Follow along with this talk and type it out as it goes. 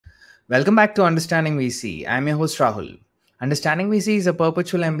Welcome back to Understanding VC. I'm your host Rahul. Understanding VC is a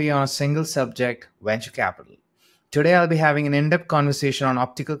perpetual MBA on a single subject, venture capital. Today I'll be having an in-depth conversation on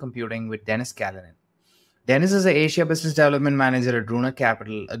optical computing with Denis Kalinin. Denis is the Asia Business Development Manager at Runa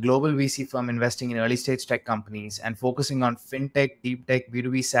Capital, a global VC firm investing in early-stage tech companies and focusing on fintech, deep tech,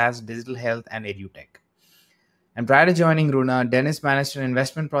 B2B SaaS, digital health, and edutech. And prior to joining Runa, Denis managed an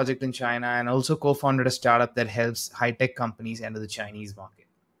investment project in China and also co-founded a startup that helps high-tech companies enter the Chinese market.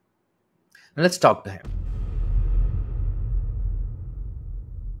 Now let's talk to him.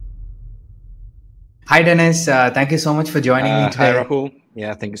 Hi, Denis. Thank you so much for joining me today. Hi, Rahul.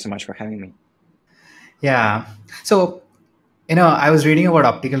 Yeah, thank you so much for having me. Yeah. So, I was reading about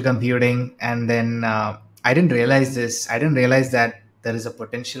optical computing, and then I didn't realize this. I didn't realize that there is a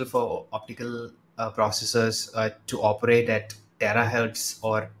potential for optical processors to operate at terahertz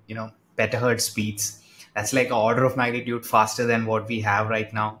or petahertz speeds. That's like an order of magnitude faster than what we have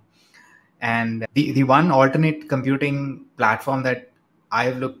right now. And the one alternate computing platform that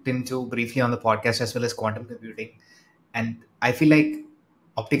I've looked into briefly on the podcast as well as quantum computing. And I feel like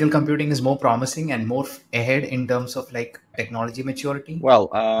optical computing is more promising and more ahead in terms of like technology maturity. Well,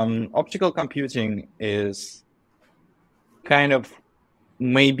 optical computing is kind of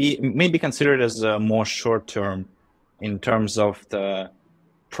maybe considered as a more short term in terms of the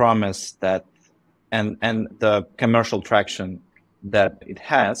promise that and the commercial traction that it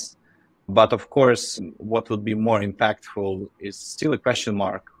has. But of course, what would be more impactful is still a question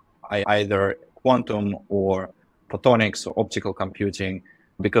mark, either quantum or photonics or optical computing,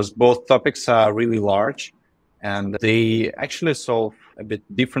 because both topics are really large and they actually solve a bit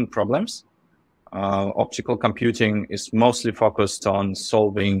different problems. Optical computing is mostly focused on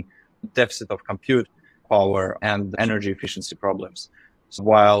solving deficit of compute power and energy efficiency problems,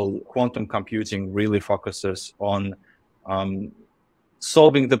 while quantum computing really focuses on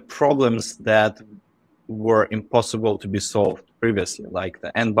solving the problems that were impossible to be solved previously, like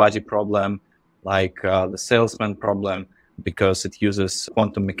the n-body problem, like the salesman problem, because it uses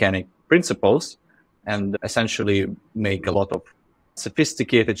quantum mechanic principles and essentially make a lot of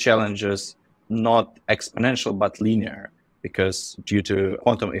sophisticated challenges not exponential but linear, because due to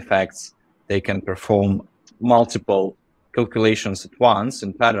quantum effects, they can perform multiple calculations at once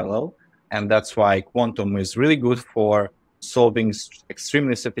in parallel. And that's why quantum is really good for solving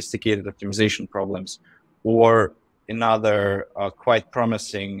extremely sophisticated optimization problems. Or another quite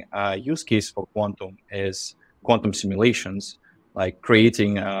promising use case for quantum is quantum simulations, like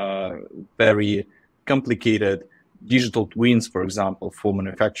creating very complicated digital twins, for example, for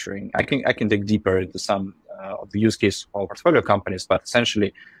manufacturing. I can dig deeper into some of the use case of portfolio companies, but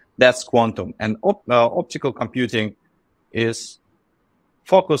essentially that's quantum. And optical computing is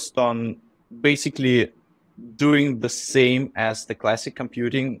focused on basically doing the same as the classic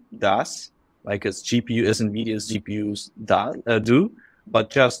computing does, like as NVIDIA's GPUs do,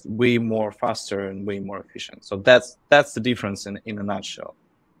 but just way more faster and way more efficient. So that's the difference in a nutshell.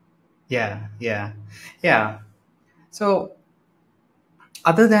 Yeah. So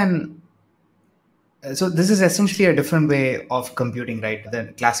other than so this is essentially a different way of computing, right?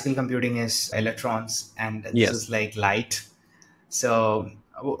 The classical computing is electrons and this Yes. is like light. So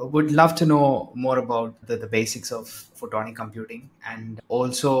would love to know more about the basics of photonic computing, and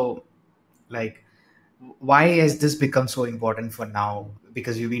also like why has this become so important for now?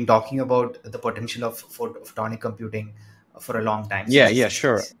 Because we've been talking about the potential of photonic computing for a long time. Yeah,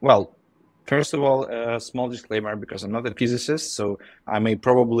 sure. Well, first of all, a small disclaimer, because I'm not a physicist, so I may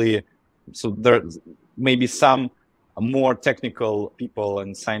probably, so there maybe some more technical people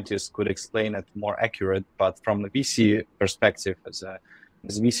and scientists could explain it more accurate, but from the VC perspective, as a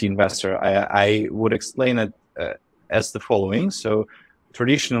VC investor, I would explain it as the following. So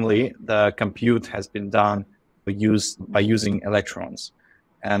traditionally, the compute has been done by using electrons.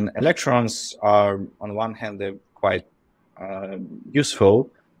 And electrons are, on one hand, they're quite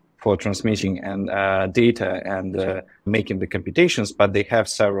useful for transmitting and data and making the computations, but they have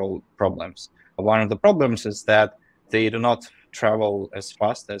several problems. One of the problems is that they do not travel as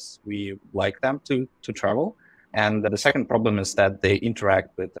fast as we like them to travel. And the second problem is that they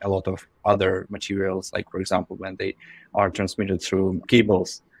interact with a lot of other materials, like, for example, when they are transmitted through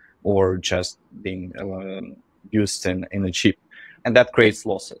cables or just being used in a chip. And that creates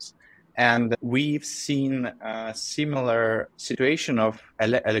losses. And we've seen a similar situation of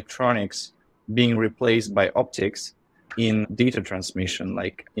electronics being replaced by optics in data transmission,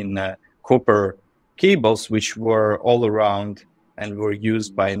 like in copper cables, which were all around and were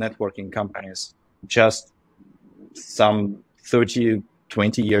used by networking companies just some 30,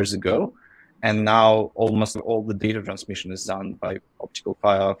 20 years ago. And now almost all the data transmission is done by optical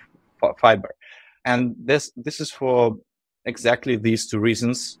fiber. And this is for exactly these two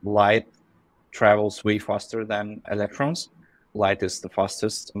reasons. Light travels way faster than electrons. Light is the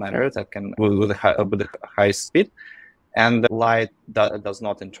fastest matter that can with a high speed, and light does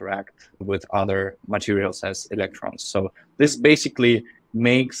not interact with other materials as electrons. So this basically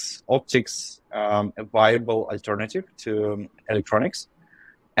makes optics a viable alternative to electronics,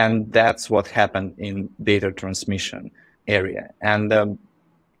 and that's what happened in data transmission area. And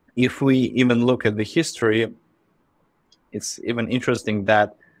if we even look at the history, it's even interesting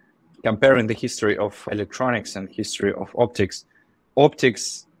that comparing the history of electronics and history of optics,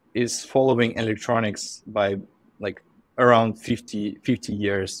 optics is following electronics by like around 50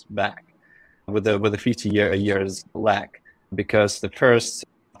 years back, with a 50 years lag, because the first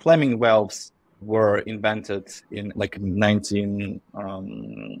Fleming valves were invented in like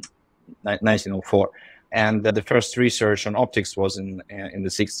 1904, and the first research on optics was in the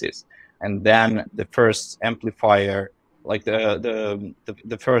 60s, and then the first amplifier, like the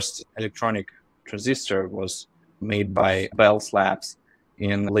first electronic transistor, was made by Bell's Labs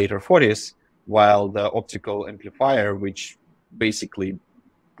in later 40s, while the optical amplifier, which basically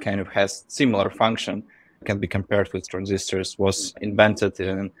kind of has similar function, can be compared with transistors, was invented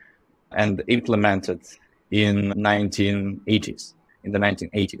and implemented in 1980s, in the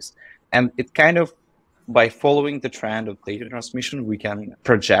 1980s. And it kind of, by following the trend of data transmission, we can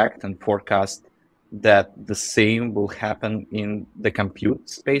project and forecast that the same will happen in the compute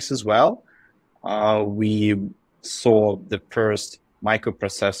space as well. We saw the first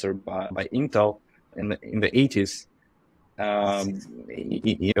microprocessor by Intel in the 80s,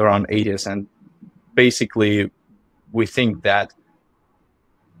 around 80s, and basically we think that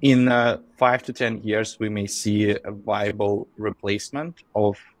in 5 to 10 years we may see a viable replacement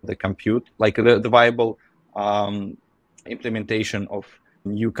of the compute, like the viable implementation of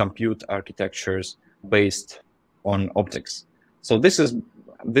new compute architectures based on optics. So this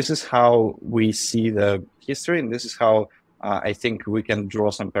is how we see the history, and this is how I think we can draw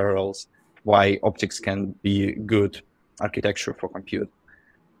some parallels why optics can be good architecture for compute.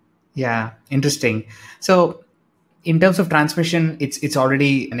 Yeah, interesting. So in terms of transmission, it's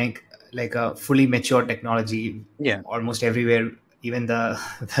already like a fully mature technology. Yeah. Almost everywhere, even the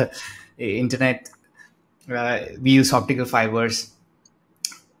internet, we use optical fibers.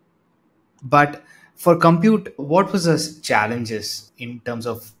 But for compute, what was the challenges in terms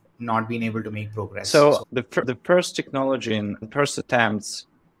of not being able to make progress? So the first technology and first attempts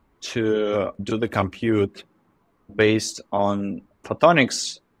to do the compute based on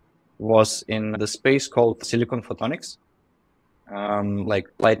photonics was in the space called silicon photonics. Like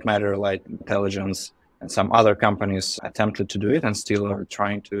light matter, light intelligence, and some other companies attempted to do it and still are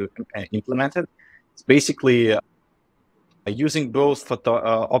trying to implement it. It's basically using both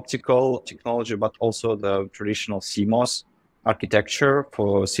optical technology, but also the traditional CMOS architecture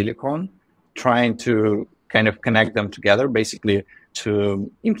for silicon, trying to kind of connect them together, basically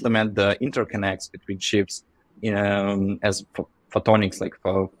to implement the interconnects between chips as photonics, like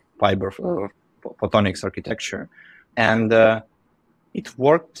for fiber for photonics architecture. And it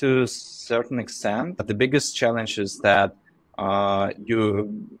worked to a certain extent, but the biggest challenge is that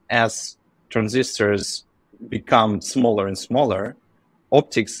as transistors become smaller and smaller,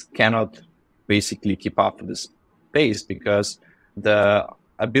 optics cannot basically keep up with this pace, because the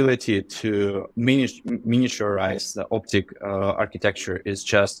ability to miniaturize the optic architecture is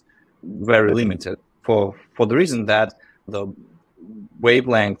just very limited, for the reason that the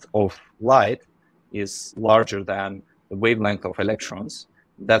wavelength of light is larger than the wavelength of electrons.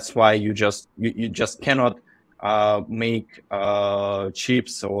 That's why you just cannot make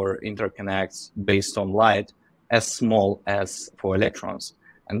chips or interconnects based on light as small as for electrons.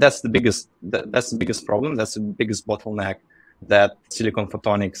 And that's the biggest problem. That's the biggest bottleneck that silicon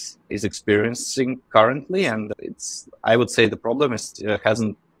photonics is experiencing currently. And I would say the problem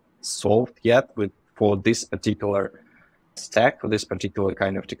hasn't solved yet for this particular stack, for this particular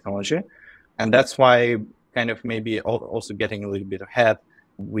kind of technology. And that's why, kind of maybe also getting a little bit ahead,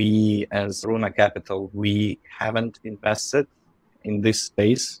 we as Runa Capital, we haven't invested in this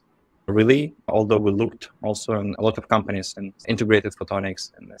space really, although we looked also in a lot of companies in integrated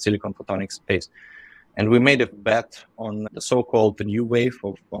photonics and silicon photonics space. And we made a bet on the so-called new wave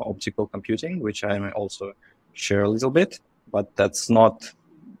of optical computing, which I may also share a little bit, but that's not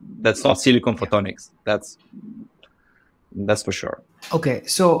silicon photonics. That's for sure. Okay,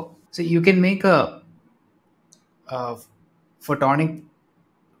 so you can make a photonic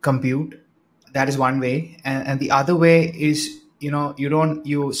compute. That is one way, and the other way is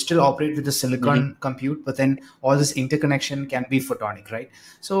you still operate with the silicon compute, but then all this interconnection can be photonic, right?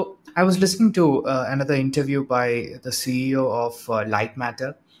 So I was listening to another interview by the CEO of Light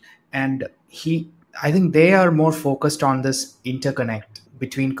Matter, and I think they are more focused on this interconnect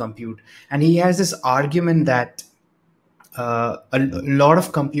between compute, and he has this argument that a lot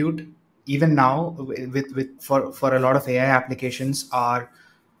of compute even now for a lot of AI applications are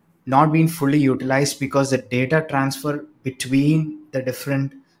not being fully utilized because the data transfer between the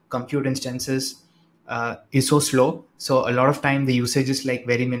different compute instances is so slow. So a lot of time the usage is like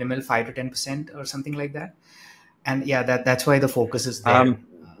very minimal, 5 to 10% or something like that. And yeah, that's why the focus is there.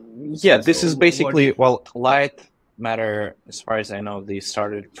 Yeah, this is So what? basically, well, Light Matter, as far as I know, they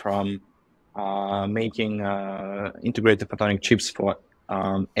started from making integrated photonic chips for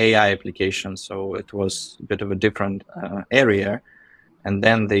AI applications. So it was a bit of a different area. And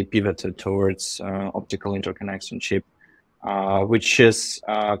then they pivoted towards optical interconnection chip, which is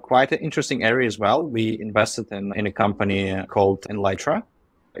quite an interesting area as well. We invested in a company called Enlitra.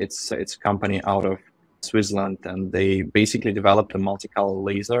 It's a company out of Switzerland, and they basically developed a multicolor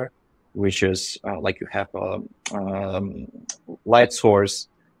laser, which is like you have a light source,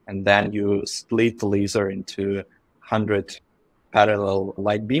 and then you split the laser into 100 parallel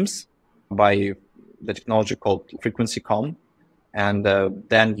light beams by the technology called frequency comm, and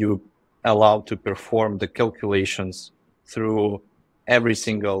then you allow to perform the calculations through every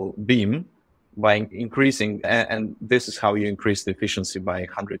single beam by increasing, and this is how you increase the efficiency by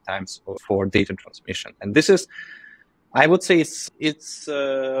 100 times for data transmission. And this is, I would say, it's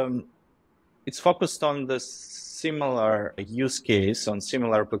focused on the similar use case, on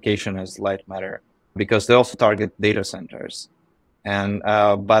similar application as Light Matter, because they also target data centers, and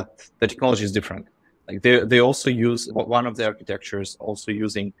but the technology is different. Like they also use, one of the architectures also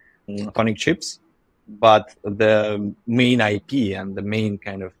using photonic chips, but the main IP and the main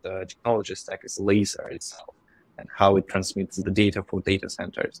kind of the technology stack is laser itself and how it transmits the data for data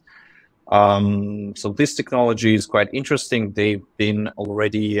centers. So this technology is quite interesting. They've been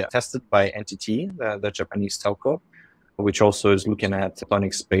already tested by NTT, the Japanese telco, which also is looking at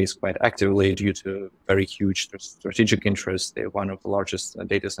photonic space quite actively due to very huge strategic interest. They're one of the largest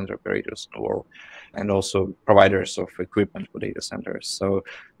data center operators in the world, and also providers of equipment for data centers. So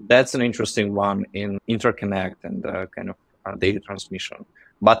that's an interesting one in interconnect and kind of data transmission.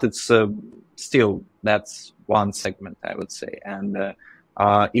 But it's still, that's one segment, I would say. And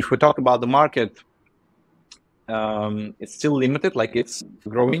if we talk about the market, it's still limited, like it's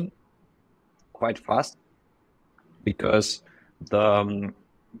growing quite fast, because the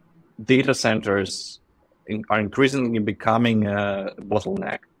data centers are increasingly becoming a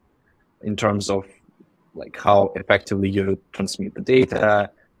bottleneck in terms of like how effectively you transmit the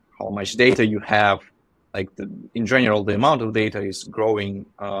data, how much data you have. Like in general, the amount of data is growing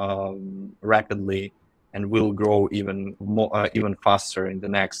rapidly and will grow even more, even faster in the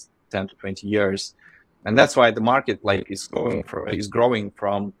next 10 to 20 years. And that's why the market like is growing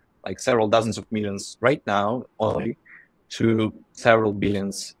from like several dozens of millions right now only to several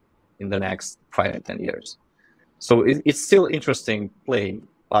billions in the next 5 to 10 years. So it's still interesting play,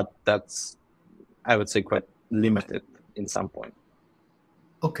 but that's, I would say, quite limited in some point.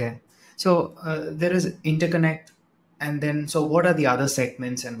 Okay, so there is interconnect, and then so what are the other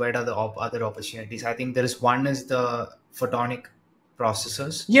segments, and where are the other opportunities? I think there is one is the photonic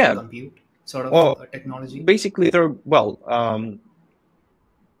processors, Yeah, compute sort of well, technology. basically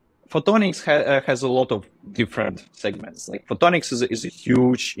photonics has a lot of different segments. Like photonics is a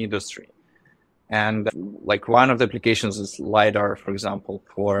huge industry, and like one of the applications is LiDAR, for example,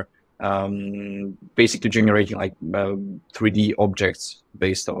 for basically generating like 3D objects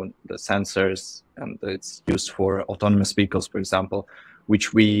based on the sensors, and it's used for autonomous vehicles, for example,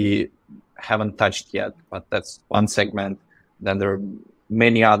 which we haven't touched yet, but that's one segment. Then there are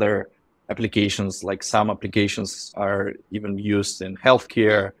many other applications, like some applications are even used in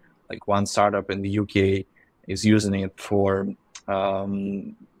healthcare. Like one startup in the UK is using it for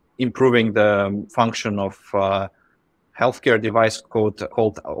improving the function of healthcare device called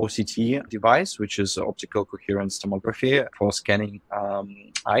OCT device, which is optical coherence tomography for scanning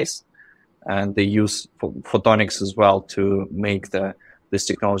eyes. And they use photonics as well to make this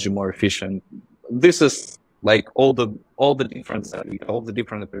technology more efficient. This is like all the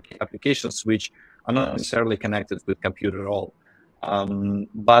different applications which are not necessarily connected with computer at all.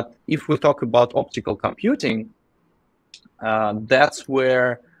 But if we talk about optical computing, that's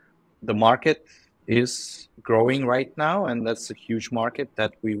where the market is growing right now, and that's a huge market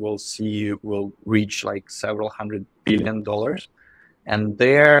that we will see will reach like several $100 billion. And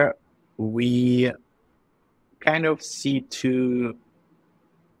there we kind of see two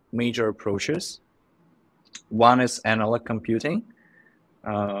major approaches. One is analog computing,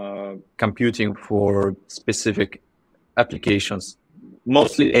 computing for specific applications,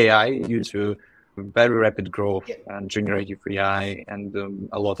 mostly AI, due to very rapid growth and generative AI and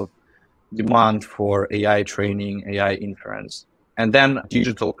a lot of demand for AI training, AI inference, and then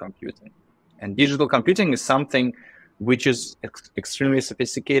digital computing. And digital computing is something which is extremely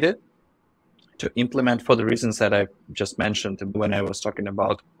sophisticated to implement for the reasons that I just mentioned when I was talking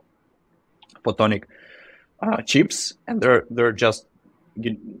about photonic chips. And they're just,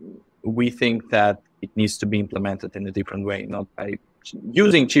 we think that it needs to be implemented in a different way, not by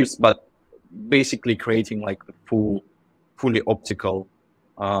using chips, but basically creating like the fully optical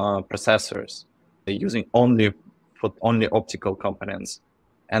processors, using only optical components.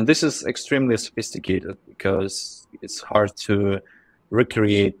 And this is extremely sophisticated because it's hard to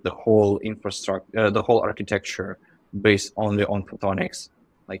recreate the whole infrastructure, the whole architecture based only on photonics.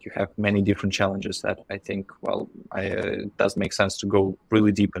 Like, you have many different challenges that I think, well, it does make sense to go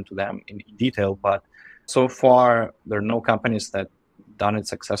really deep into them in detail. But so far, there are no companies that done it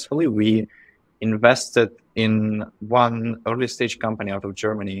successfully. We invested in one early stage company out of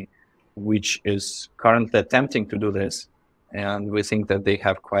Germany, which is currently attempting to do this. And we think that they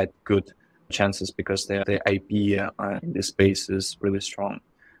have quite good chances because their IP in this space is really strong.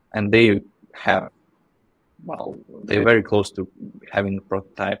 And they have, well, they're very close to having a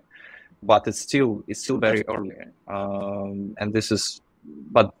prototype, but it's still very early. And this is,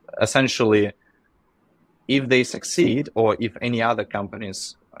 but essentially, if they succeed, or if any other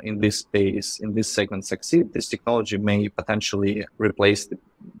companies in this space, in this segment succeed, this technology may potentially replace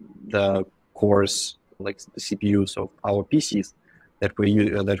the cores, like the CPUs of our PCs that we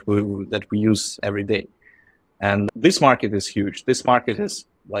use every day. And this market is huge. This market is,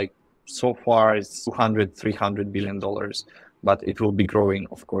 like, so far it's $200-300 billion, but it will be growing,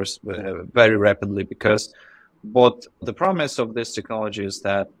 of course, very rapidly, because what the promise of this technology is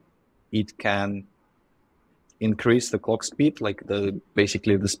that it can increase the clock speed, like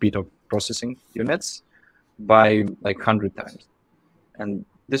basically the speed of processing units, by like 100 times. And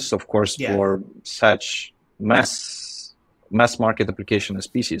this is, of course, for such mass market application as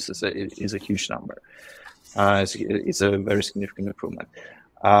PCs is a huge number. It's a very significant improvement.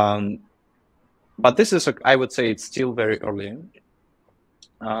 But this is, I would say, it's still very early.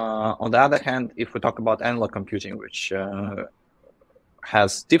 On the other hand, if we talk about analog computing, which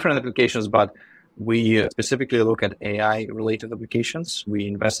has different applications, but we specifically look at AI-related applications. We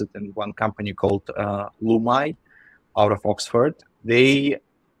invested in one company called Lumai out of Oxford. They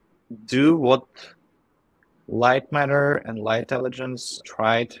do what light matter and light intelligence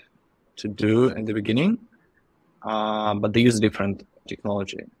tried to do in the beginning, but they use different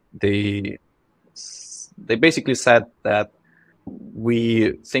technology. They basically said that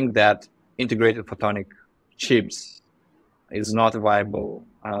we think that integrated photonic chips is not a viable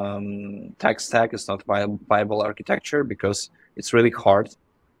tech stack, is not viable architecture, because it's really hard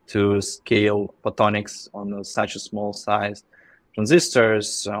to scale photonics on such a small size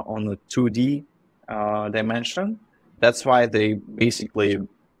transistors on a 2D dimension. That's why they basically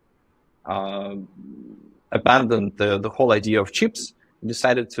abandoned the whole idea of chips and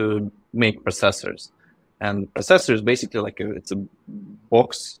decided to make processors. And processors basically it's a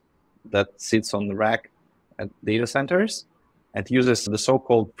box that sits on the rack at data centers and uses the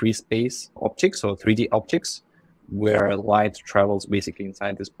so-called free space optics, or 3D optics, where light travels basically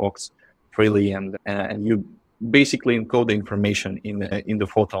inside this box freely, and you basically encode the information in the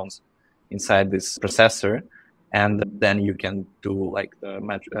photons inside this processor, and then you can do like the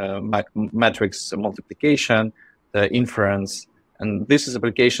matrix multiplication, the inference, and this is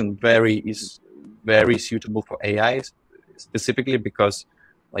application is very suitable for AI, specifically because,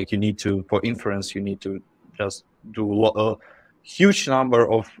 like, for inference you need to just do a huge number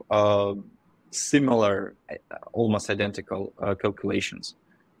of similar, almost identical calculations.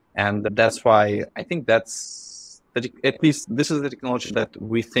 And that's why I think at least this is the technology that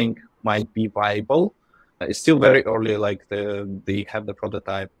we think might be viable. It's still very early, like they have the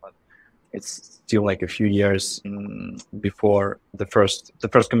prototype, but it's still like a few years before the first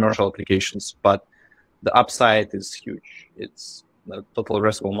commercial applications. But the upside is huge. It's the total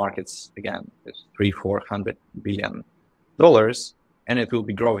addressable markets, again, is $300-400 billion, and it will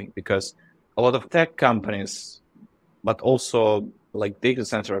be growing because a lot of tech companies, but also like data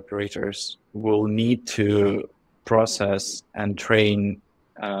center operators, will need to process and train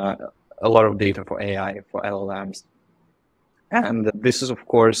a lot of data for AI, for LLMs. And this is, of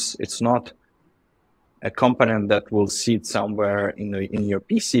course, it's not a component that will sit somewhere in your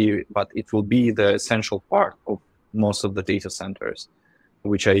PC, but it will be the essential part of most of the data centers,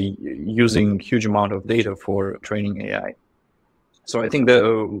 which are using huge amount of data for training AI. So I think that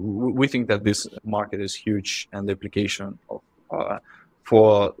we think that this market is huge, and the application of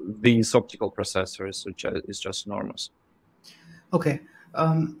for these optical processors is just enormous. Okay.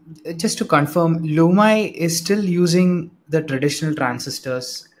 Just to confirm, Lumai is still using the traditional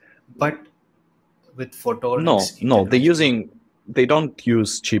transistors, but with photonics No, intervention. they don't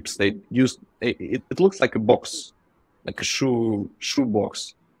use chips. They use it looks like a box, like a shoe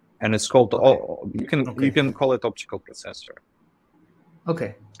box, and it's called you Okay. can call it optical processor.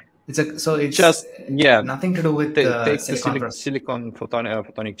 Okay. It's Just yeah, nothing to do with take the silicon silicon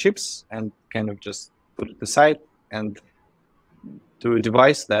photonic chips and kind of just put it aside and to a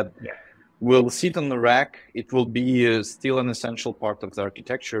device that Yeah. will sit on the rack. It will be still an essential part of the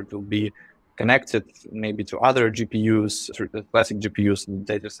architecture. It will be connected maybe to other GPUs, the classic GPUs in the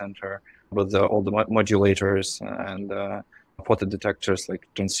data center, with all the modulators and photo detectors like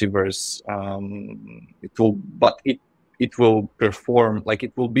transceivers. It will perform, like,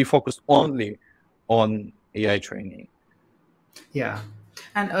 it will be focused only on AI training. Yeah.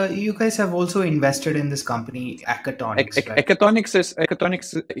 And you guys have also invested in this company, Acatonics, right?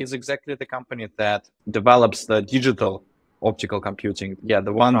 Ecotonics is exactly the company that develops the digital optical computing. Yeah,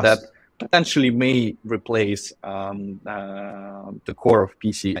 the one that Process. potentially may replace the core of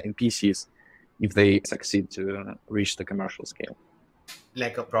PCs if they succeed to reach the commercial scale.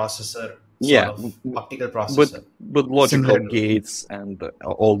 Like a processor, sort Yeah, of optical with processor, logical similar to. gates and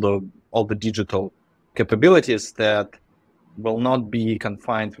all the digital capabilities that will not be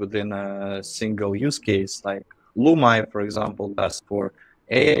confined within a single use case, like Lumai, for example, does for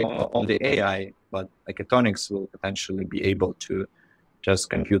AI, only AI, but Photonics will potentially be able to just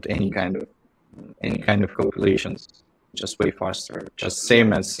compute any kind of calculations just way faster, just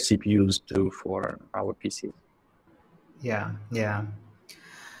same Yeah. as CPUs do for our PC. Yeah. Yeah.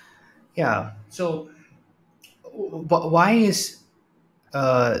 Yeah. So, why is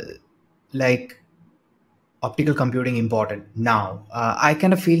uh, like optical computing important now? I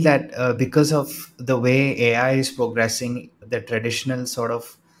kind of feel that because of the way AI is progressing, the traditional sort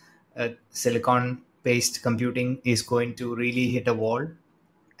of silicon based computing is going to really hit a wall,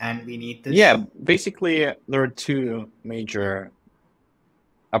 and we need Yeah, this. basically there are two major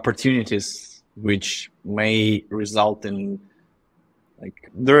opportunities which may result in,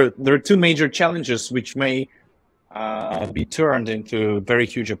 like, there are two major challenges which may be turned into very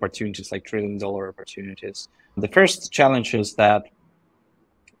huge opportunities, like $1 trillion opportunities. The first challenge is that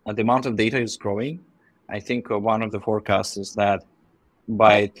the amount of data is growing. I think one of the forecasts is that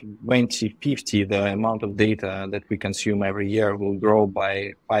by 2050, the amount of data that we consume every year will grow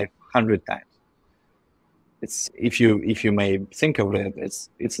by 500 times. It's, if you may think of it,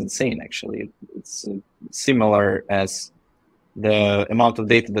 it's insane. Actually, it's similar as the amount of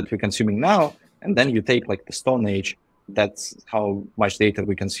data that we're consuming now, and then you take like the Stone Age. That's how much data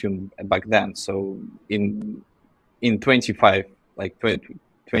we consumed back then. So in 25, like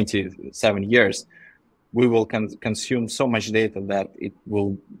 27 years, we will consume so much data that it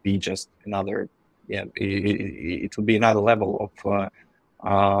will be just another, yeah, it will be another level of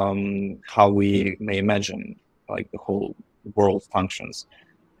how we may imagine like the whole world functions.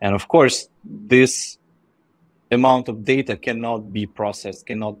 And of course, this amount of data cannot be processed,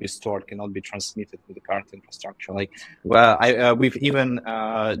 cannot be stored, cannot be transmitted to the current infrastructure. Like, well, we've even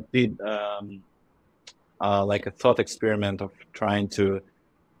did like a thought experiment of trying to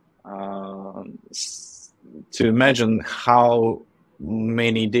imagine how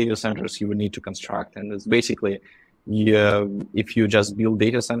many data centers you would need to construct, and it's basically, if you just build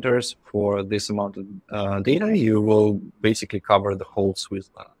data centers for this amount of data, you will basically cover the whole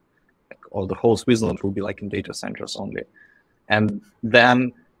Switzerland. Or the whole Switzerland will be like in data centers only. And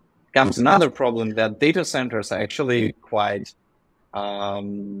then comes another problem, that data centers are actually quite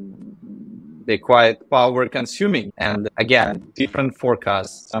they're quite power consuming. And again, different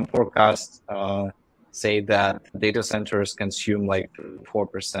forecasts. Some forecasts say that data centers consume like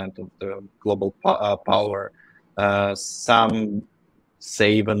 4% of the global power. Some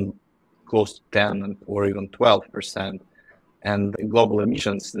say even close to 10 or even 12%. And global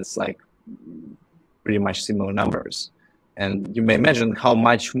emissions, it's like pretty much similar numbers. And you may imagine how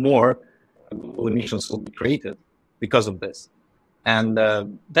much more global emissions will be created because of this. And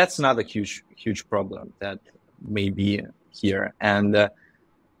that's another huge problem that may be here. And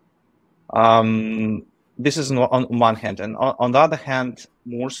this is on one hand. And on the other hand,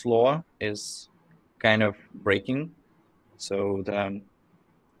 Moore's law is kind of breaking. So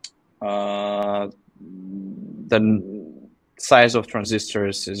the size of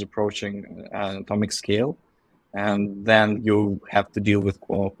transistors is approaching an atomic scale, and then you have to deal with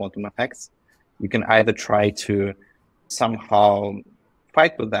quantum effects. You can either try to somehow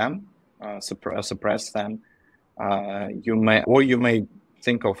fight with them, suppress them. You may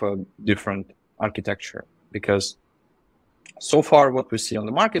think of a different architecture, because so far what we see on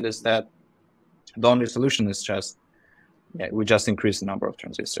the market is that the only solution is just we just increase the number of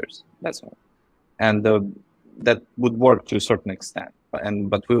transistors. That's all, and that would work to a certain extent.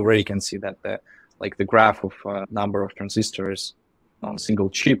 But we already can see that the graph of number of transistors on a single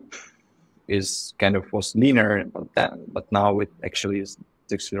chip was linear, but now it actually is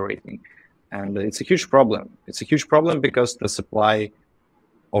accelerating, and it's a huge problem. It's a huge problem because the supply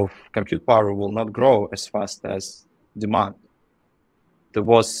of compute power will not grow as fast as demand. There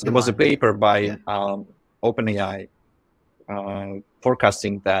was a paper by OpenAI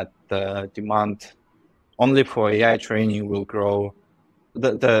forecasting that the demand only for AI training will grow.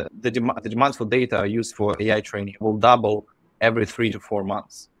 The demand for data used for AI training will double every 3 to 4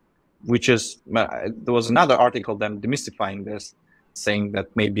 months, which is, there was another article then demystifying this, saying that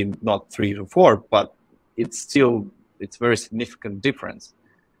maybe not 3 to 4, but it's very significant difference.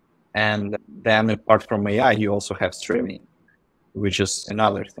 And then apart from AI, you also have streaming, which is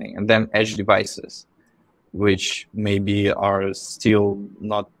another thing. And then edge devices, which maybe are still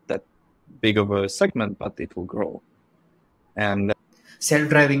not that big of a segment, but it will grow. And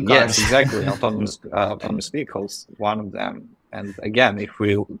self-driving cars. Yes, exactly. autonomous vehicles, one of them. And again, if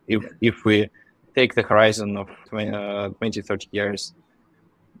we take the horizon of 20, 30 years,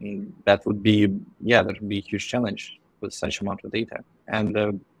 that would be a huge challenge with such amount of data.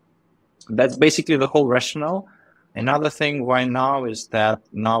 And that's basically the whole rationale. Another thing why now is that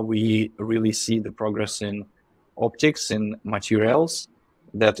now we really see the progress in optics, in materials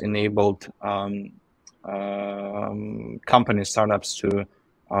that enabled company startups to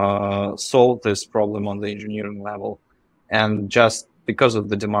solve this problem on the engineering level. And just because of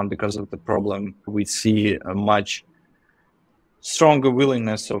the demand, because of the problem, we see a much stronger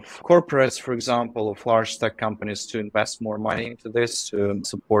willingness of corporates, for example, of large tech companies to invest more money into this, to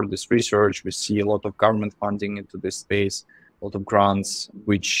support this research. We see a lot of government funding into this space, a lot of grants,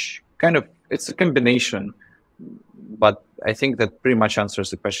 which it's a combination. But I think that pretty much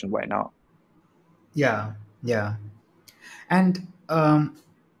answers the question why now. Yeah. And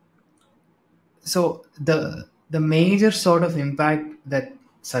so the major sort of impact that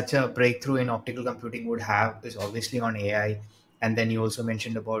such a breakthrough in optical computing would have is obviously on AI. And then you also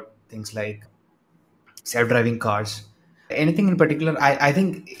mentioned about things like self-driving cars. Anything in particular? I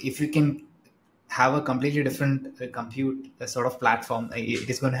think if you can have a completely different compute sort of platform, it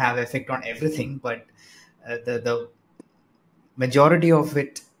is going to have effect on everything. But the majority of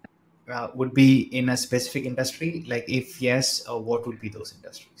it would be in a specific industry. Like, if yes, what would be those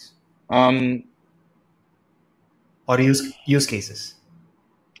industries? Or use cases?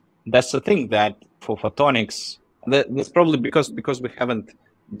 That's the thing, that for photonics, that's probably because we haven't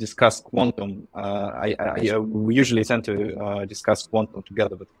discussed quantum. We usually tend to discuss quantum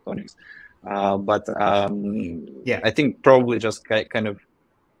together with photonics, but I think probably just kind of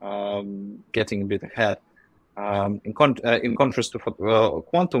getting a bit ahead. In contrast to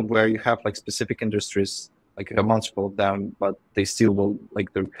quantum, where you have like specific industries, like you have multiple of them, but they still will they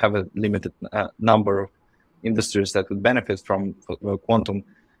have a limited number of industries that would benefit from quantum.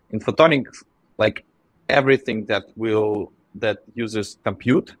 In photonics, like everything that uses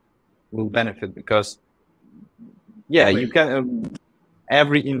compute will benefit, because you can.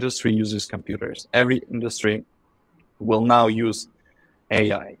 Every industry uses computers. Every industry will now use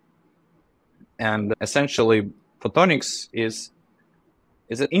AI, and essentially, photonics is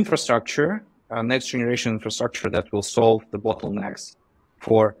an infrastructure, a next generation infrastructure that will solve the bottlenecks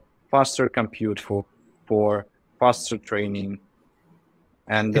for faster compute, for faster training,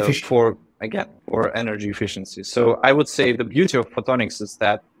 and for energy efficiency. So I would say the beauty of photonics is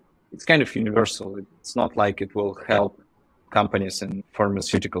that it's kind of universal. It's not like it will help companies in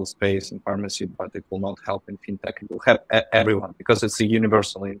pharmaceutical space and pharmacy, but it will not help in fintech. It will help everyone because it's a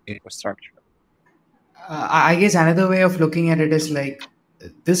universal infrastructure. I guess another way of looking at it is like,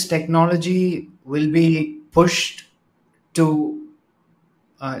 this technology will be pushed to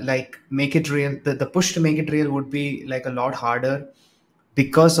make it real. The push to make it real would be like a lot harder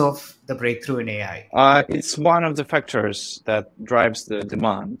because of the breakthrough in AI. It's one of the factors that drives the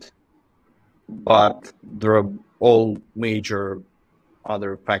demand, but there are all major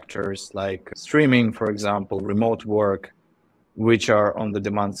other factors like streaming, for example, remote work, which are on the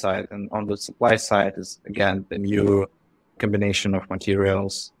demand side, and on the supply side is again the new combination of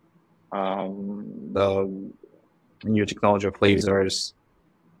materials the new technology of lasers,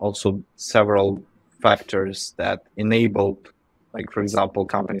 also several factors that enabled, like for example,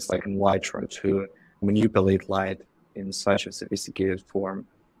 companies like Lumai to manipulate light in such a sophisticated form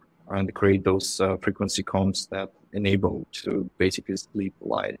and create those frequency combs that enable to basically split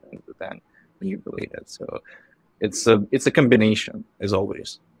light and then manipulate it. So it's a combination as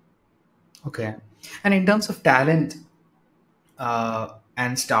always. Okay. And in terms of talent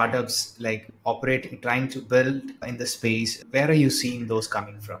and startups like operating, trying to build in the space, where are you seeing those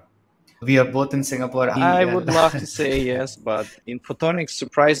coming from? We are both in Singapore. I would love to say yes, but in photonics,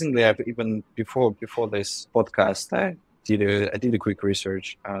 surprisingly, I've even before this podcast, I did a quick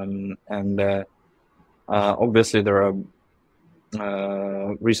research, and obviously there are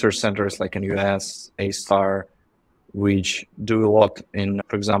research centers like in US, A-Star, which do a lot in,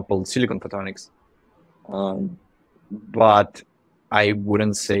 for example, silicon photonics. But I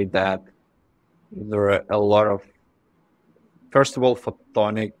wouldn't say that there are a lot of, first of all,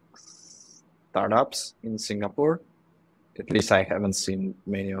 photonic startups in Singapore. At least I haven't seen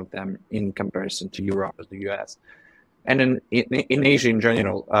many of them in comparison to Europe or the US. And in Asia in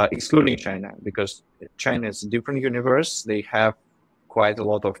general, excluding China, because China is a different universe. They have quite a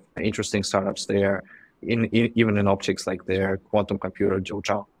lot of interesting startups there, even in optics, like their quantum computer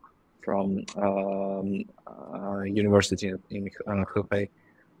Zhou from university in Hebei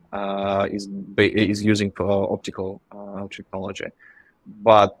is using optical technology.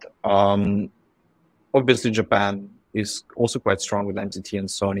 But obviously Japan is also quite strong with NTT and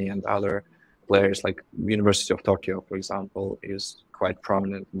Sony and other players, like University of Tokyo, for example, is quite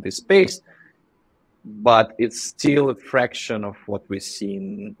prominent in this space. But it's still a fraction of what we see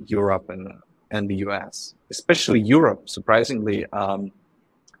in Europe and the US, especially Europe. Surprisingly,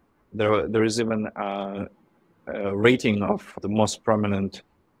 there is even a rating of the most prominent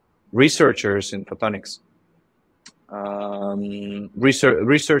researchers in photonics.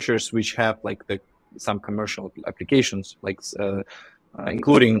 Researchers which have like some commercial applications, like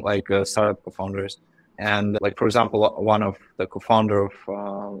including like startup co-founders. And like, for example, one of the co-founder of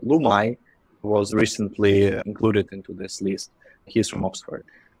Lumai was recently included into this list. He's from Oxford.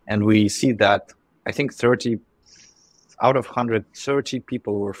 And we see that I think 30 out of 130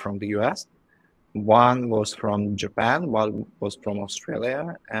 people were from the US. One was from Japan, one was from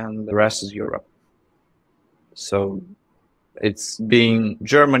Australia, and the rest is Europe. So it's being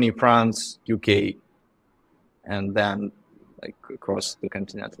Germany, France, UK, and then like across the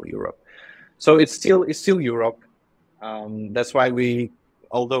continental Europe. So it's still Europe. That's why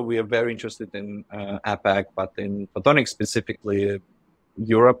although we are very interested in APAC, but in photonics specifically,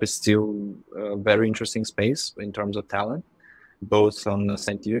 Europe is still a very interesting space in terms of talent, both on the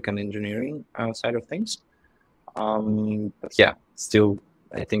scientific and engineering side of things. But yeah, still,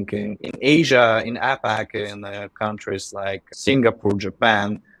 I think in Asia, in APAC, in countries like Singapore,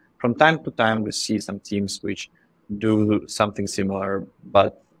 Japan, from time to time we see some teams which do something similar,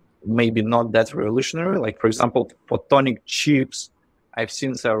 but maybe not that revolutionary. Like, for example, photonic chips. I've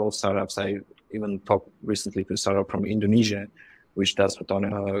seen several startups. I even talked recently to a startup from Indonesia, which does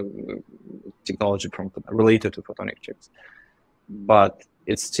photonic technology related to photonic chips. But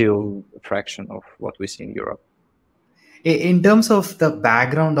it's still a fraction of what we see in Europe. In terms of the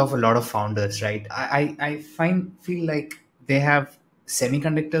background of a lot of founders, right? I feel like they have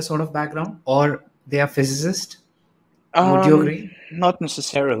semiconductor sort of background, or they are physicists. Would you agree? Not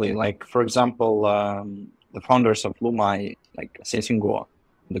necessarily. Like, for example, the founders of Lumai, like Guo,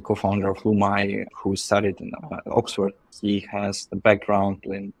 the co-founder of Lumai, who studied in Oxford, he has the background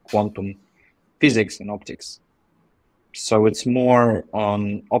in quantum physics and optics. So it's more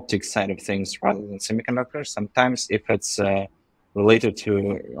on optics side of things rather than semiconductors. Sometimes if it's related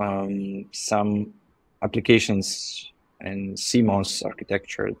to some applications in CMOS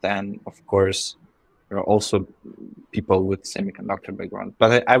architecture, then of course there are also people with semiconductor background.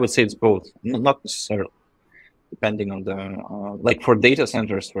 But I would say it's both, not necessarily, depending on the, like for data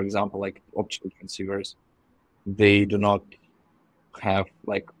centers, for example, like optical transceivers, they do not have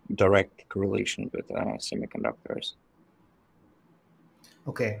like direct correlation with semiconductors.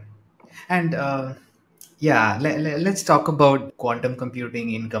 Okay. And yeah, let's talk about quantum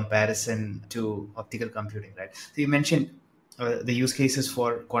computing in comparison to optical computing, right? So you mentioned the use cases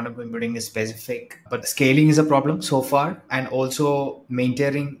for quantum computing is specific, but scaling is a problem so far, and also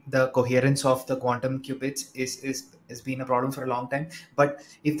maintaining the coherence of the quantum qubits is has been a problem for a long time. But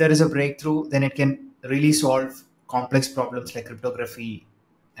if there is a breakthrough, then it can really solve complex problems like cryptography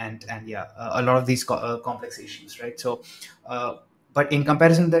and yeah, a lot of these complex issues, right? So but in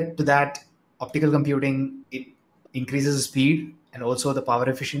comparison to that, optical computing, it increases speed and also the power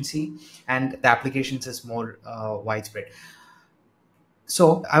efficiency, and the applications is more widespread.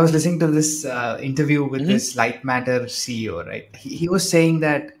 So I was listening to this interview with Mhm. this Light Matter CEO, right? He was saying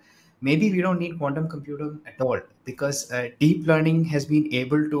that maybe we don't need quantum computing at all, because deep learning has been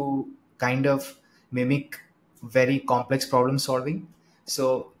able to kind of mimic very complex problem solving.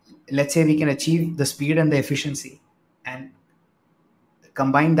 So let's say we can achieve the speed and the efficiency, and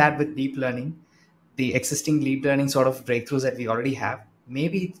combine that with deep learning, the existing deep learning sort of breakthroughs that we already have.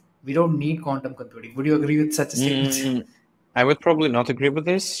 Maybe we don't need quantum computing. Would you agree with such a statement? I would probably not agree with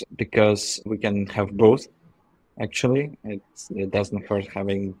this because we can have both. Actually, it doesn't hurt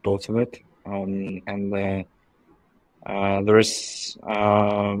having both of it. And there is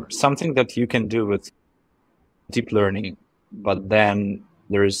something that you can do with deep learning, but then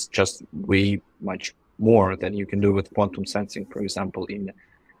there is just way much more than you can do with quantum sensing. For example,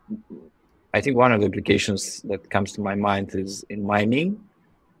 I think one of the applications that comes to my mind is in mining.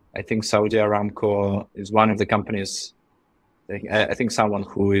 I think Saudi Aramco is one of the companies. I think someone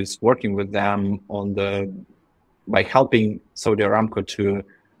who is working with them by helping Saudi Aramco to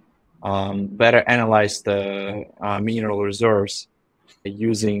better analyze the mineral reserves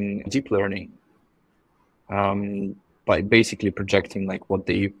using deep learning, by basically projecting like what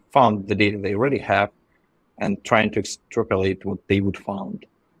they found, the data they already have, and trying to extrapolate what they would find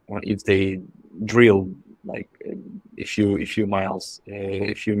if they drill like a few miles,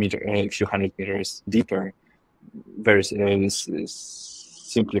 a few a few hundred meters deeper. Very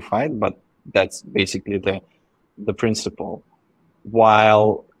simplified, but that's basically the principle.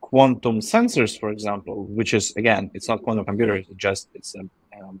 While quantum sensors, for example, which is again, it's not quantum computers,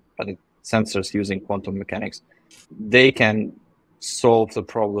 but it's sensors using quantum mechanics, they can solve the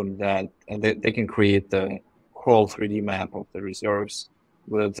problem that they can create the whole 3D map of the reserves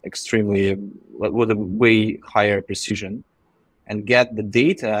with with a way higher precision and get the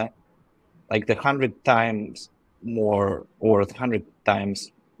data like the 100 times more or 100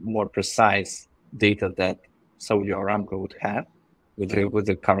 times more precise data that Saudi Aramco would have with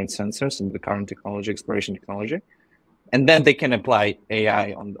the current sensors and the current technology, exploration technology. And then they can apply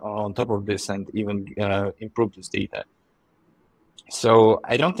AI on top of this and even improve this data. So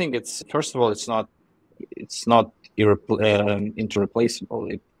I don't think first of all, it's not interreplaceable.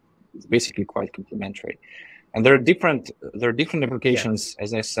 It's basically quite complementary. And there are different Yeah. applications.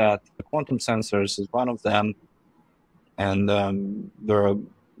 As I said, the quantum sensors is one of them, and there are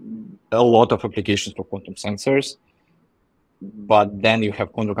a lot of applications for quantum sensors. But then you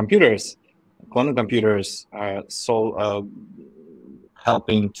have quantum computers. Quantum computers are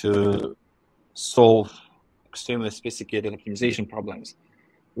helping to solve extremely sophisticated optimization problems,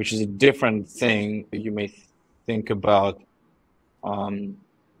 which is a different thing. You may think about,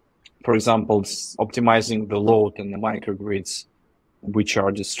 for example, optimizing the load in the microgrids, which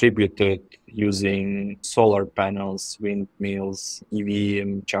are distributed using solar panels, windmills,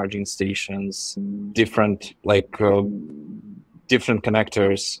 EV charging stations, different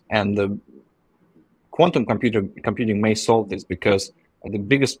connectors. And the quantum computing may solve this because the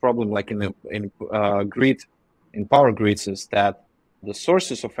biggest problem, like in power grids, is that the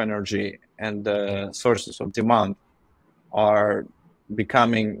sources of energy and the sources of demand are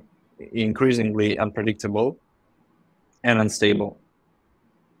becoming increasingly unpredictable and unstable.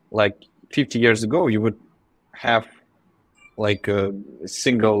 Like 50 years ago, you would have like a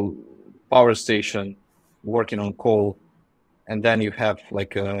single power station working on coal, and then you have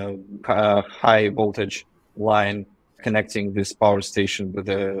like a high voltage line connecting this power station with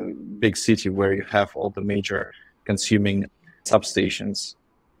a big city where you have all the major consuming substations.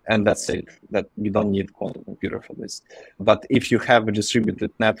 And that's it. That you don't need quantum computer for this. But if you have a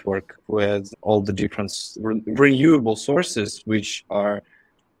distributed network with all the different renewable sources, which are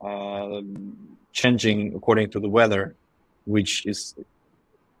changing according to the weather, which is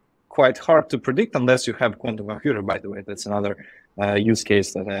quite hard to predict unless you have quantum computer, by the way. That's another use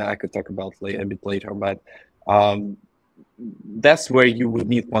case that I could talk about a bit later. But that's where you would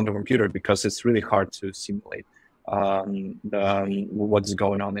need quantum computer because it's really hard to simulate what's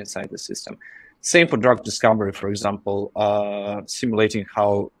going on inside the system. Same for drug discovery, for example, simulating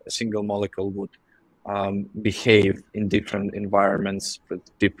how a single molecule would behave in different environments with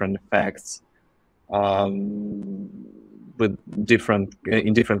different effects, with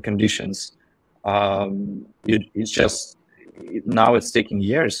in different conditions. It's just now it's taking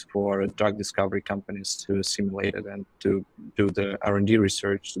years for drug discovery companies to simulate it and to do the R&D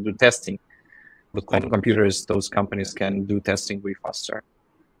research, to do testing. With quantum computers, those companies can do testing way faster.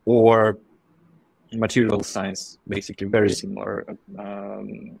 Or material science, basically very similar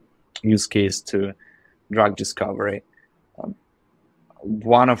use case to drug discovery.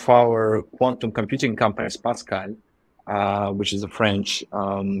 one of our quantum computing companies, Pascal, which is a French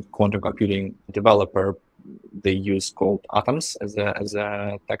quantum computing developer, they use called Atoms as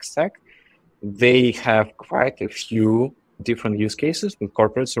a tech stack. They have quite a few different use cases with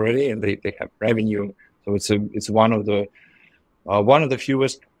corporates already, and they have revenue. So it's one of the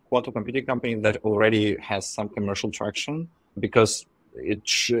fewest quantum computing company that already has some commercial traction, because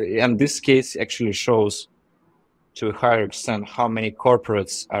and this case actually shows to a higher extent how many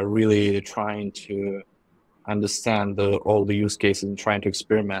corporates are really trying to understand all the use cases and trying to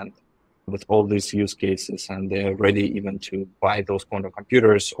experiment with all these use cases, and they're ready even to buy those quantum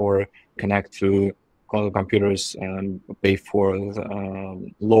computers or connect to quantum computers and pay for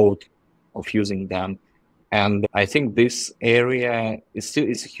the load of using them. And I think this area is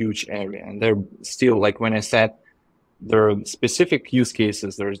a huge area, and they're still, like when I said, there are specific use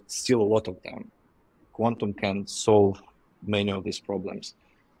cases, there's still a lot of them. Quantum can solve many of these problems.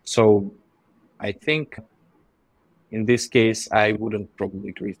 So I think in this case, I wouldn't probably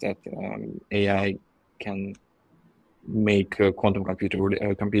agree that AI can make quantum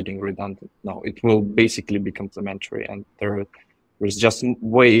computing redundant. No, it will basically be complementary, and there's just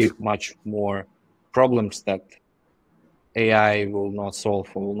way much more problems that AI will not solve,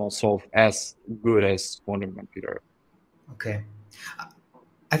 or will not solve as good as quantum computer. Okay.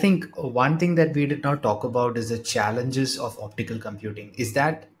 I think one thing that we did not talk about is the challenges of optical computing. Is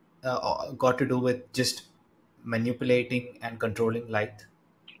that got to do with just manipulating and controlling light?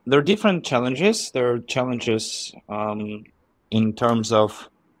 There are different challenges. There are challenges in terms of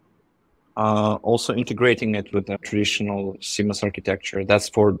also integrating it with the traditional CMOS architecture. That's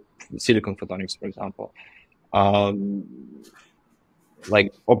for silicon photonics, for example.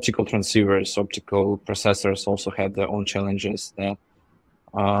 Like optical transceivers, optical processors also have their own challenges that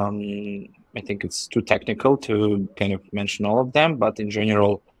I think it's too technical to kind of mention all of them, but in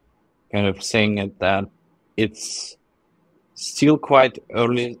general, kind of saying it that it's still quite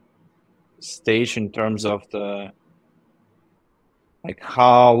early stage in terms of the, like,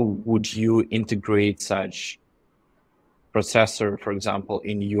 how would you integrate such processor, for example,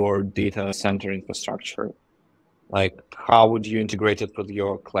 in your data center infrastructure? Like, how would you integrate it with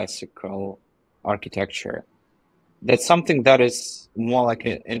your classical architecture? That's something that is more like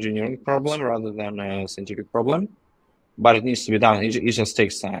an engineering problem rather than a scientific problem, but it needs to be done. It just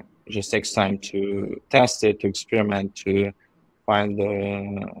takes time. It just takes time to test it, to experiment, to find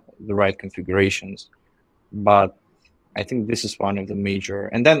the right configurations. But I think this is one of the major.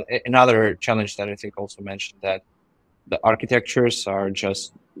 And then another challenge that I think also mentioned, that the architectures are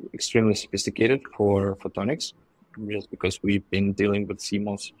just extremely sophisticated for photonics, just because we've been dealing with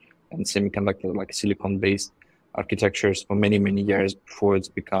CMOS and semiconductor, like silicon-based architectures for many, many years before it's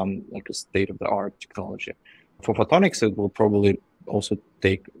become like a state-of-the-art technology. For photonics, it will probably also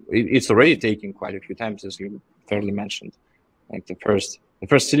take, it's already taken quite a few times, as you fairly mentioned. Like the first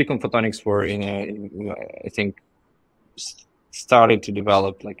silicon photonics were I think, started to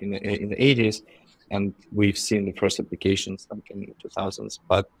develop like in the 80s, and we've seen the first applications like in the 2000s.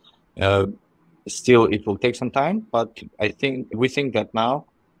 But still, it will take some time. But we think that now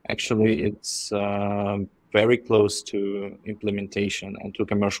actually it's very close to implementation and to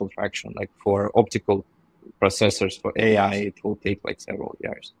commercial traction. Like for optical processors for AI, it will take like several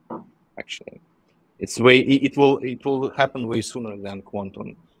years. Actually, it will happen way sooner than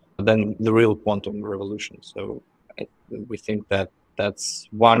the real quantum revolution. So we think that that's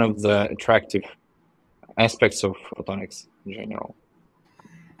one of the attractive aspects of photonics in general.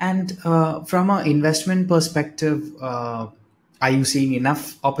 And from an investment perspective, are you seeing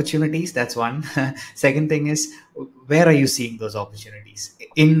enough opportunities? That's one. Second thing is, where are you seeing those opportunities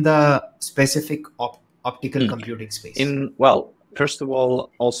in the specific optical computing space? Well, first of all,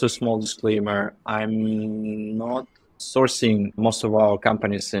 also small disclaimer, I'm not sourcing most of our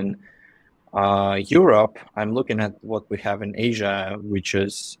companies in Europe. I'm looking at what we have in Asia, which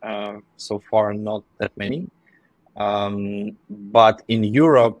is so far not that many. But in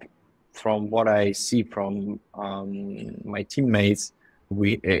Europe, from what I see from my teammates,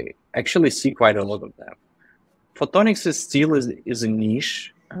 we actually see quite a lot of them. Photonics is a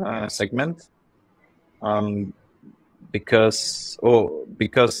niche segment, because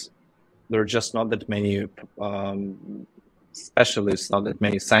there are just not that many specialists, not that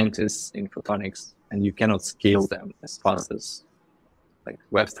many scientists in photonics, and you cannot scale them as fast as like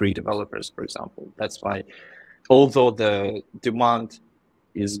Web3 developers, for example. That's why, although the demand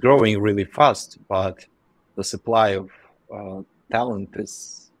is growing really fast, but the supply of talent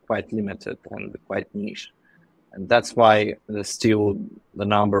is quite limited and quite niche. And that's why there's still the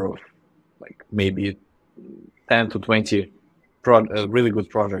number of like maybe 10 to 20 really good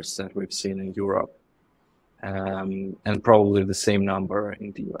projects that we've seen in Europe, and probably the same number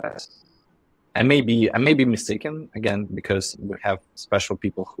in the US. I may be mistaken again, because we have special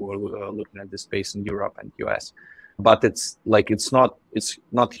people who are looking at this space in Europe and US, but it's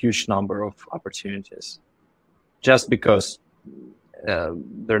not huge number of opportunities, just because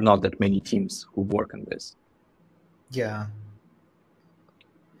there are not that many teams who work on this. Yeah.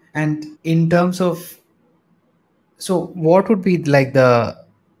 And in terms of, so what would be like the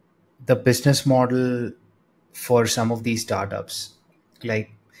business model for some of these startups?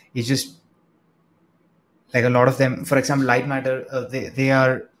 Like, it's just like a lot of them, for example, Light Matter, they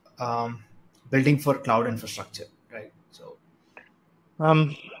are building for cloud infrastructure, right? So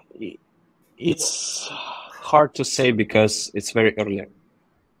Um, it's hard to say because it's very early.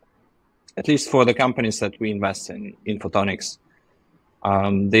 At least for the companies that we invest in Photonics,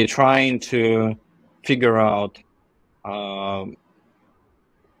 they're trying to figure out.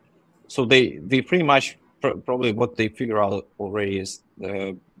 So they pretty much probably what they figure out already is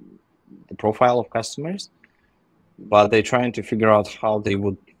the profile of customers, but they're trying to figure out how they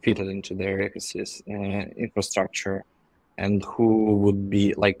would fit it into their ecosystem infrastructure, and who would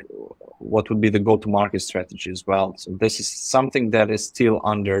be like, what would be the go-to-market strategy as well. So this is something that is still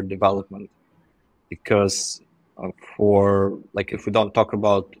under development, because for like, if we don't talk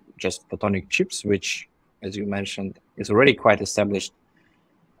about just photonic chips, which, as you mentioned, is already quite established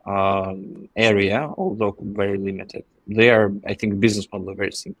area, although very limited. There, I think business model is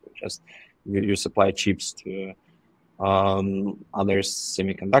very simple. Just you supply chips to other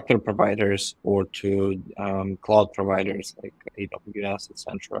semiconductor providers, or to cloud providers like AWS,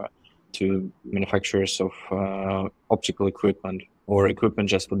 etc., to manufacturers of optical equipment or equipment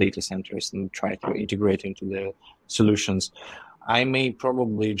just for data centers, and try to integrate into the solutions. I may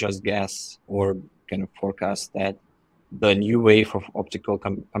probably just guess or kind of forecast that the new wave of optical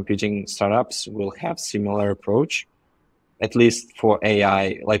computing startups will have similar approach, at least for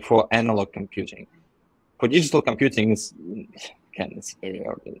AI, like for analog computing. For digital computing, it's very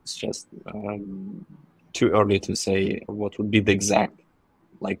early. It's just too early to say what would be the exact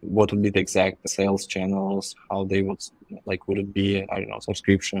sales channels, how they would, like, would it be, I don't know,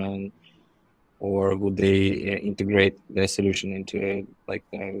 subscription, or would they integrate their solution into like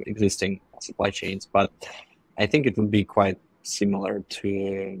existing supply chains. But I think it would be quite similar to,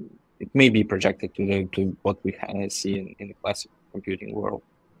 it may be projected to what we see in the classic computing world.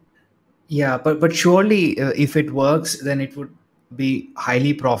 yeah, but surely if it works, then it would be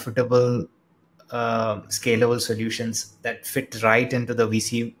highly profitable, scalable solutions that fit right into the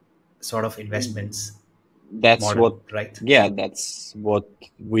VC sort of investments That's model, what, right? yeah, that's what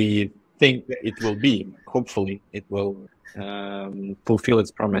we think it will be. Hopefully, it will fulfill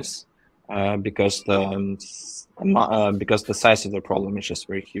its promise, because the size of the problem is just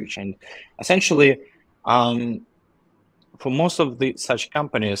very huge, and essentially, for most of the such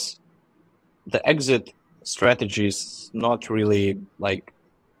companies, the exit strategy is not really like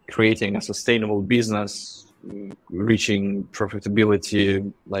creating a sustainable business, reaching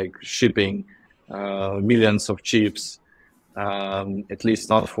profitability, like shipping millions of chips, at least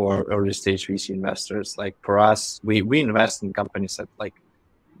not for early stage VC investors. Like for us, we invest in companies at like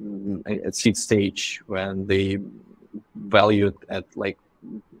at seed stage, when they valued at like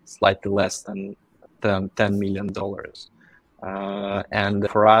slightly less than $10 million. And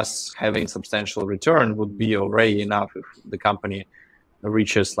for us, having substantial return would be already enough if the company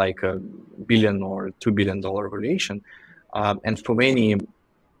reaches like $1 billion or $2 billion valuation. And for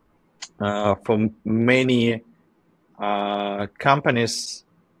many companies,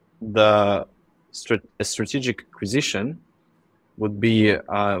 the strategic acquisition would be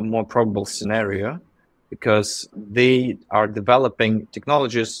a more probable scenario, because they are developing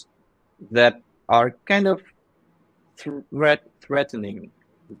technologies that are kind of threatening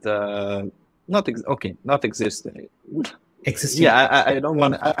the not existing. Existing. Yeah, I don't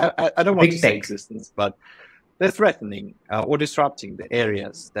want to say Tech. existence, but they're threatening or disrupting the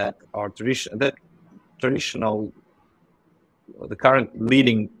areas that are traditional. The current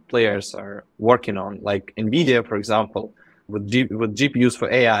leading players are working on, like NVIDIA, for example, with GPUs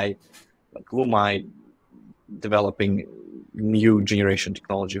for AI, like Lumai developing new generation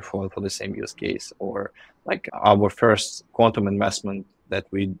technology for the same use case, or like our first quantum investment that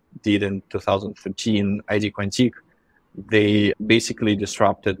we did in 2013, ID Quantique. They basically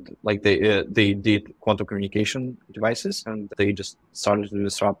disrupted, like they did quantum communication devices, and they just started to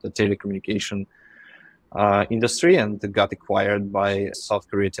disrupt the telecommunication industry, and they got acquired by South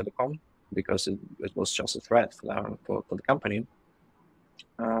Korea Telecom, because it was just a threat for the company.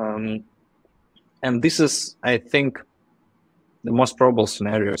 And this is, I think, the most probable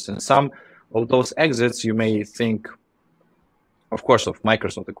scenarios. And some of those exits, you may think, of course, of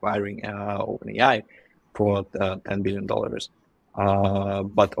Microsoft acquiring OpenAI for $10 billion.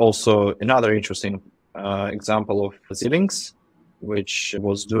 But also another interesting example of Xilinx, which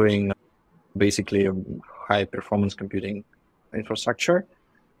was doing basically a high performance computing infrastructure,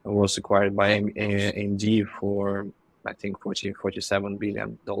 was acquired by AMD for, I think, $47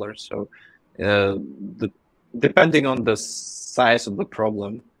 billion. So depending on the size of the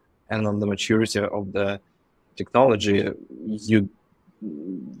problem and on the maturity of the technology,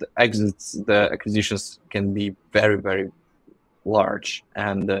 the exits, the acquisitions can be very, very large,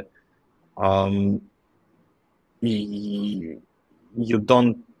 and you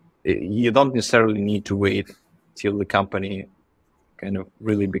don't necessarily need to wait till the company kind of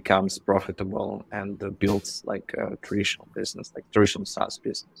really becomes profitable and builds like a traditional business, like traditional SaaS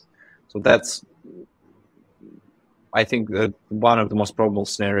business. So that's, I think, that one of the most probable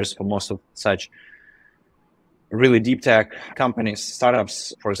scenarios for most of such really deep tech companies,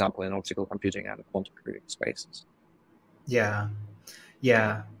 startups, for example, in optical computing and quantum computing spaces. Yeah.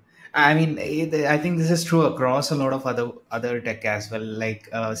 I mean, I think this is true across a lot of other tech as well, like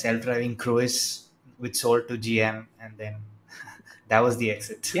self-driving Cruise, which sold to GM, and then that was the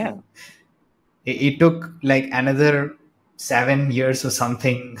exit. Yeah. It took like another 7 years or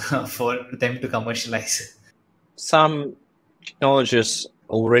something for them to commercialize. Some technologies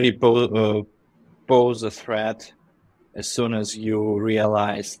already pose a threat as soon as you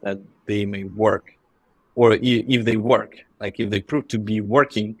realize that they may work, or if they work, like if they prove to be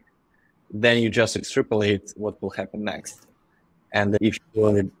working, then you just extrapolate what will happen next. And if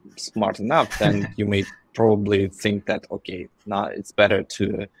you're smart enough, then you may probably think that, okay, now it's better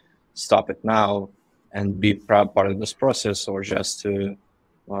to stop it now and be part of this process, or just to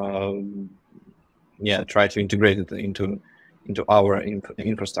try to integrate it into our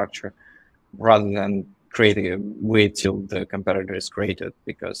infrastructure, rather than wait till the competitor is created,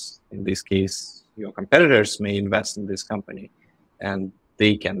 because in this case your competitors may invest in this company and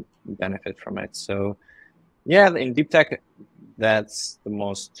they can benefit from it. So yeah, in deep tech, that's the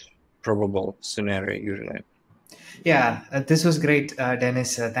most probable scenario usually. Yeah, this was great,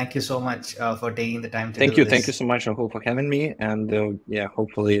 Dennis. Thank you so much for taking the time to Thank do you. this. Thank you so much, Rahul, for having me. And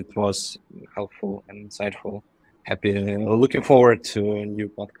hopefully it was helpful and insightful. Looking forward to a new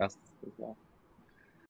podcast as well.